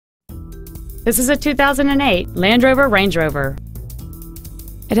This is a 2008 Land Rover Range Rover.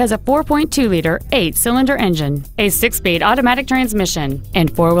 It has a 4.2-liter 8-cylinder engine, a 6-speed automatic transmission,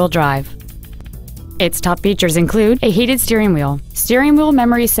 and 4-wheel drive. Its top features include a heated steering wheel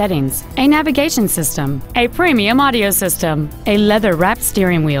memory settings, a navigation system, a premium audio system, a leather-wrapped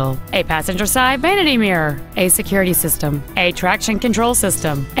steering wheel, a passenger side vanity mirror, a security system, a traction control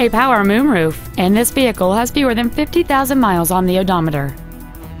system, a power moonroof, and this vehicle has fewer than 50,000 miles on the odometer.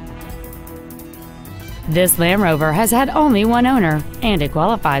 This Land Rover has had only one owner, and it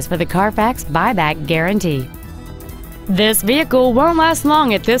qualifies for the Carfax buyback guarantee. This vehicle won't last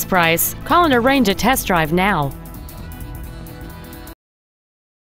long at this price. Call and arrange a test drive now.